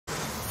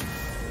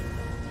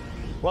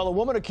Well, a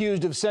woman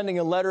accused of sending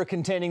a letter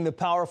containing the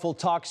powerful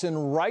toxin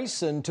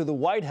ricin to the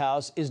White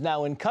House is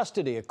now in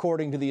custody,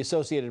 according to the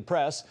Associated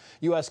Press.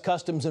 U.S.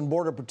 Customs and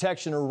Border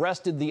Protection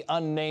arrested the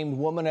unnamed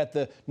woman at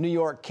the New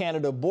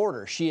York-Canada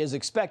border. She is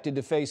expected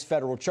to face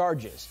federal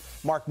charges.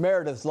 Mark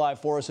Meredith is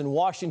live for us in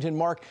Washington.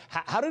 Mark,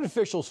 how did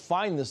officials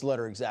find this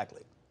letter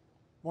exactly?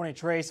 Morning,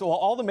 Trace. Well,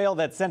 all the mail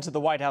that's sent to the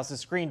White House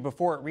is screened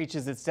before it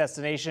reaches its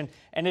destination,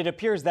 and it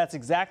appears that's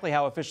exactly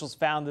how officials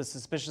found this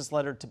suspicious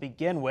letter to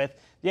begin with.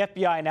 The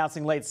FBI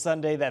announcing late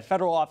Sunday that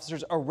federal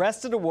officers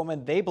arrested a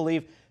woman they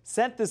believe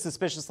sent this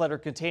suspicious letter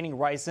containing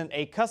ricin.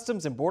 A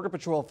Customs and Border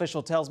Patrol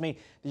official tells me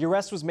the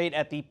arrest was made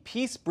at the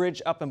Peace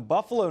Bridge up in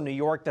Buffalo, New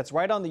York. That's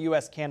right on the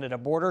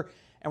U.S.-Canada border.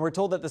 And we're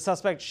told that the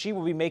suspect, she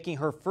will be making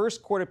her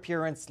first court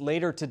appearance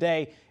later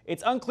today.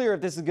 It's unclear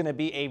if this is going to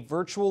be a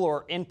virtual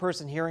or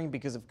in-person hearing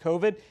because of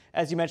COVID.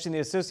 As you mentioned, the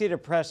Associated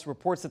Press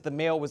reports that the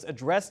mail was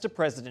addressed to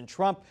President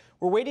Trump.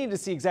 We're waiting to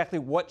see exactly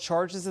what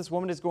charges this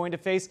woman is going to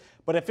face,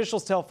 but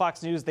officials tell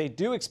Fox News they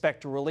do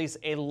expect to release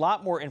a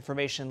lot more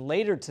information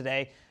later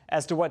today.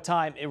 As to what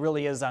time, it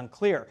really is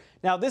unclear.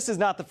 Now, this is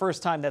not the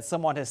first time that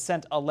someone has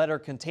sent a letter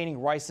containing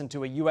ricin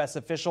to a U.S.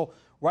 official.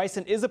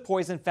 Ricin is a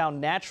poison found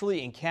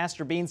naturally in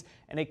castor beans,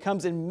 and it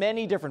comes in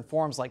many different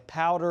forms like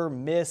powder,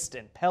 mist,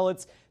 and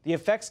pellets. The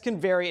effects can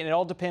vary, and it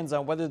all depends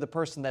on whether the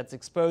person that's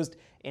exposed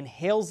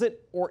inhales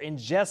it or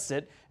ingests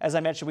it. As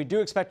I mentioned, we do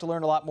expect to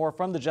learn a lot more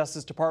from the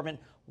Justice Department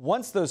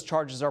once those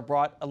charges are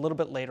brought a little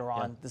bit later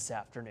on this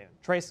afternoon.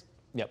 Trace?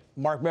 Yep.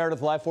 Mark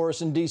Meredith live for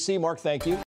us in D.C. Mark, thank you.